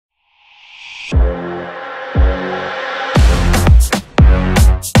Welcome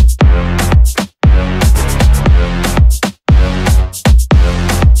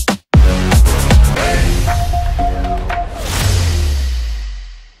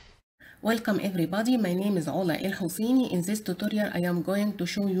everybody, my name is Ola El Husseini. In this tutorial I am going to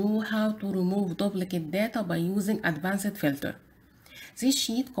show you how to remove duplicate data by using advanced filter. This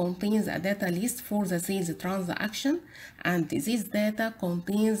sheet contains a data list for the sales transaction, and this data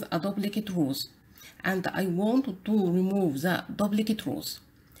contains a duplicate rows, and I want to remove the duplicate rows.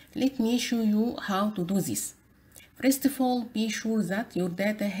 Let me show you how to do this. First of all, be sure that your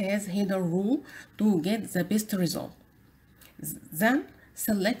data has header row to get the best result. Then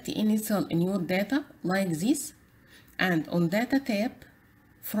select any cell in your data like this, and on data tab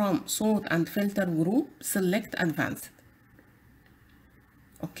from sort and filter group select advanced.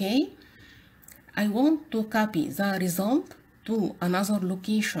 Okay, I want to copy the result to another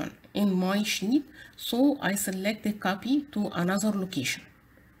location in my sheet, so I select the copy to another location.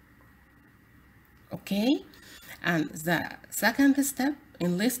 Okay, and the second step,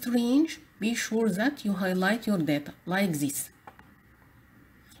 in list range, be sure that you highlight your data like this,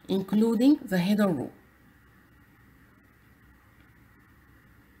 including the header row.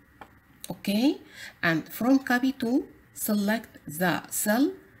 Okay, and from copy to select the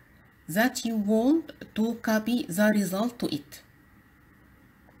cell that you want to copy the result to it.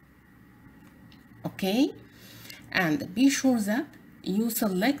 Okay, and be sure that you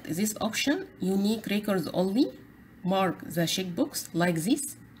select this option, unique records only, mark the checkbox like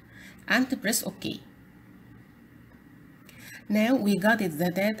this, and press OK. Now we got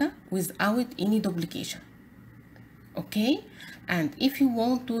the data without any duplication. Okay, and if you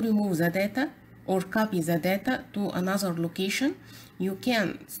want to remove the data or copy the data to another location, you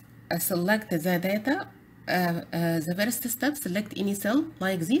can select the data. The first step, select any cell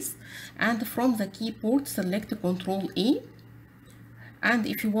like this, and from the keyboard select Ctrl A. And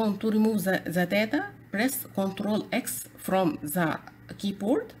if you want to remove the data, press Ctrl X from the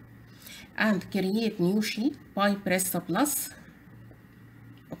keyboard and create new sheet by press plus.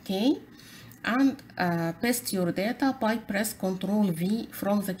 Okay, and paste your data by press Ctrl V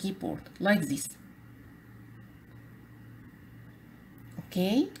from the keyboard like this.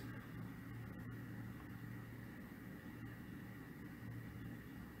 Okay,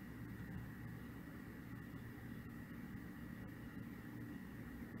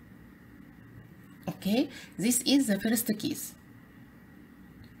 okay, this is the first case.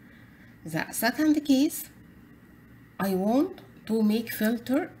 The second case, I want to make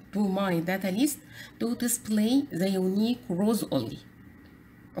filter to my data list to display the unique rows only.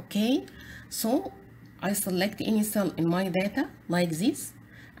 Okay, so I select any cell in my data like this,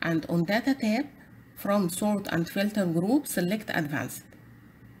 and on data tab from sort and filter group select advanced.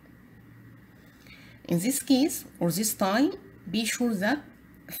 In this case or this time, be sure that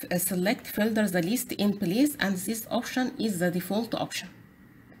select filter the list in place, and this option is the default option.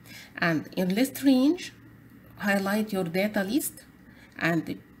 And in list range, highlight your data list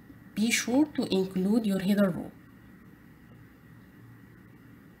and be sure to include your header row.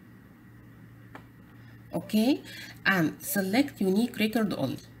 Okay, and select unique record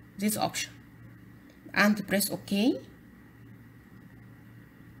only, this option, and press OK.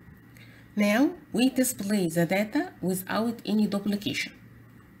 Now we display the data without any duplication.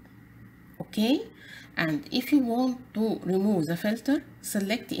 Okay, and if you want to remove the filter,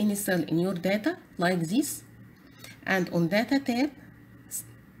 select any cell in your data like this, and on data tab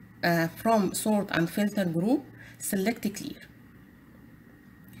from sort and filter group select clear.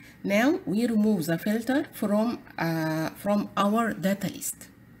 Now we remove the filter from our data list.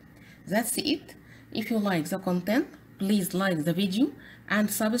 That's it. If you like the content, please like the video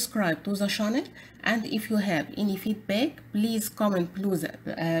and subscribe to the channel, and if you have any feedback, please comment below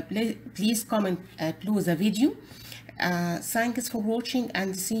the video. Thanks for watching,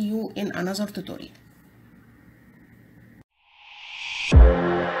 and see you in another tutorial.